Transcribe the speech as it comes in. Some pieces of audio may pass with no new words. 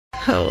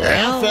Oh,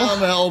 well.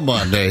 FML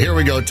Monday. Here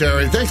we go,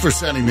 Terry. Thanks for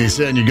sending these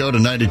in. You go to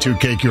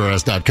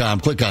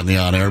 92kqrs.com, click on the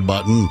on-air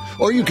button,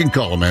 or you can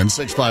call them in,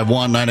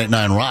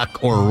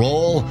 651-989-ROCK or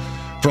roll.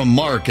 From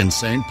Mark in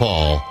St.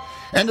 Paul.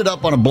 Ended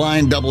up on a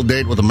blind double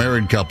date with a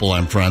married couple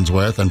I'm friends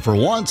with, and for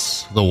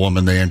once, the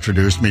woman they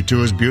introduced me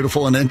to is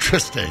beautiful and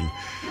interesting.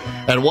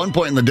 At one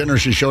point in the dinner,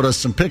 she showed us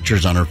some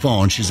pictures on her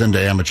phone. She's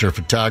into amateur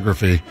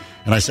photography,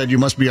 and I said, "You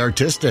must be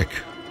artistic."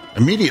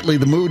 Immediately,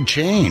 the mood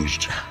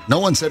changed. No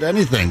one said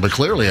anything, but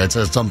clearly I'd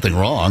said something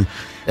wrong,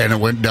 and it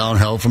went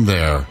downhill from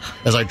there.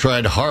 As I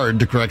tried hard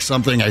to correct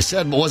something I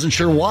said, but wasn't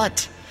sure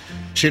what.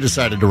 She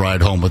decided to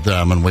ride home with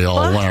them, and we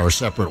all went our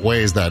separate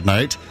ways that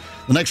night.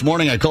 The next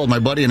morning, I called my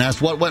buddy and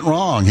asked what went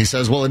wrong. He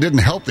says, "Well, it didn't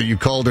help that you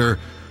called her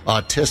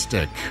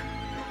autistic."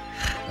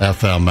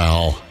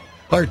 FML.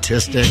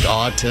 Artistic,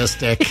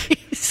 autistic.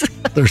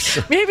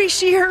 Maybe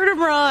she heard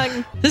him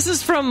wrong. This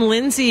is from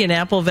Lindsay in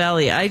Apple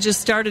Valley. "I just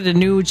started a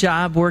new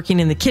job working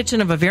in the kitchen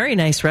of a very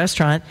nice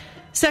restaurant.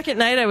 Second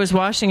night, I was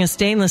washing a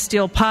stainless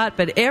steel pot,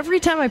 but every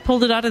time I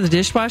pulled it out of the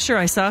dishwasher,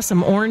 I saw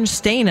some orange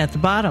stain at the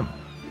bottom.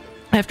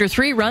 After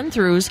 3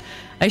 run-throughs,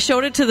 I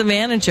showed it to the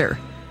manager.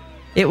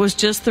 It was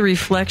just the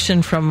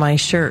reflection from my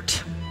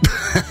shirt."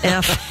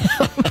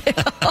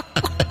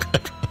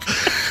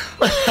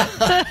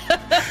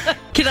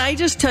 Can I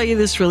just tell you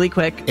this really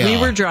quick? Yeah. We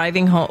were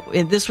driving home.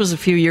 This was a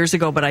few years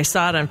ago, but I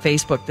saw it on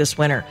Facebook this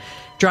winter.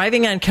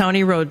 Driving on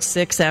County Road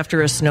 6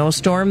 after a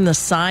snowstorm, the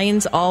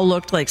signs all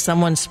looked like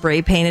someone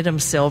spray painted them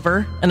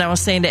silver. And I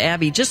was saying to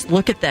Abby, just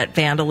look at that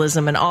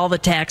vandalism and all the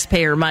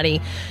taxpayer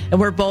money. And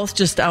we're both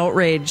just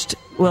outraged.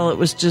 Well, it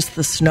was just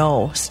the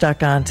snow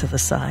stuck onto the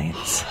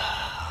signs.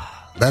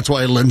 That's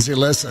why Lindsay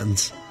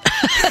listens.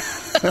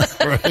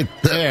 Right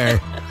there.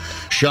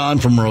 Sean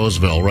from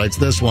Roseville writes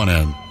this one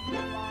in.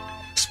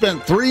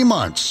 "Spent 3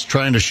 months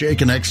trying to shake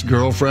an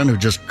ex-girlfriend who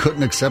just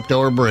couldn't accept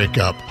our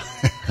breakup."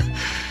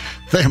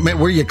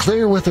 Were you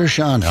clear with her,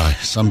 Sean?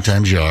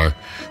 Sometimes you are.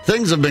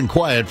 "Things have been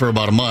quiet for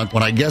about a month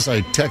when I guess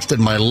I texted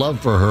my love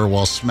for her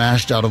while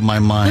smashed out of my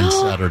mind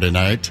Saturday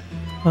night.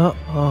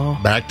 Uh-oh.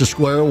 Back to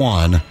square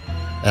one.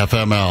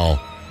 FML.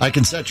 I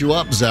can set you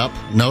up, Zep."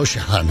 No,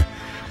 Sean.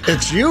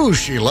 It's you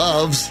she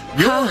loves.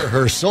 You're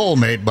her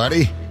soulmate,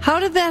 buddy. How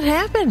did that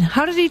happen?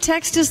 How did he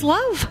text his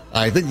love?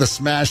 I think the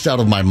smashed out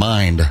of my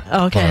mind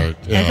Okay.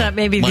 part, yeah. I thought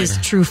maybe his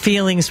true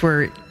feelings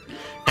were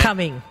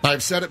coming.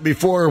 I've said it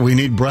before, we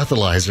need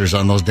breathalyzers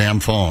on those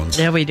damn phones.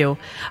 Yeah, we do.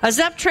 A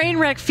Zep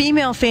Trainwreck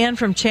female fan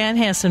from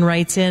Chanhassen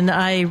writes in,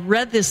 "I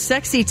read this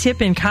sexy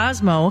tip in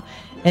Cosmo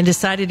and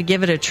decided to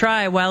give it a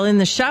try. While in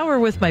the shower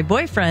with my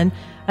boyfriend,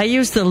 I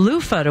used the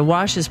loofah to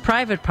wash his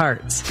private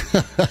parts.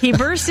 He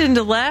burst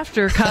into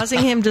laughter,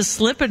 causing him to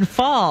slip and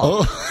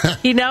fall. Oh.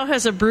 He now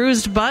has a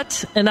bruised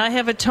butt, and I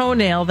have a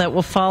toenail that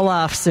will fall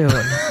off soon.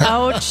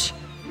 Ouch.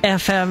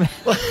 FM."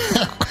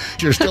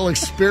 You're still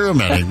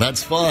experimenting.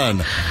 That's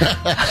fun.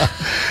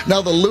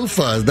 Now, the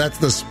loofah, that's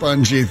the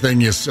spongy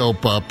thing you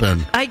soap up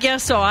and... I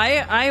guess so.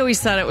 I always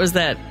thought it was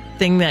that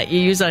thing that you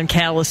use on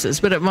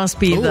calluses, but it must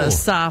be the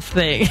soft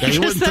thing. Yeah,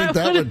 you wouldn't think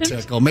that would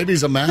tickle. Maybe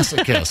he's a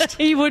masochist.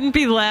 He wouldn't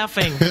be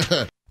laughing.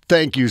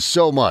 Thank you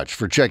so much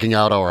for checking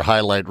out our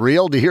highlight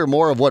reel. To hear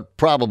more of what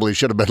probably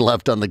should have been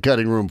left on the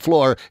cutting room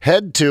floor,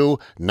 head to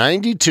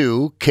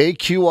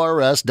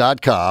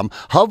 92kqrs.com,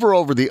 hover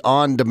over the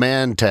On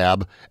Demand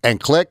tab, and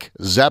click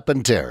Zep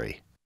and Terry.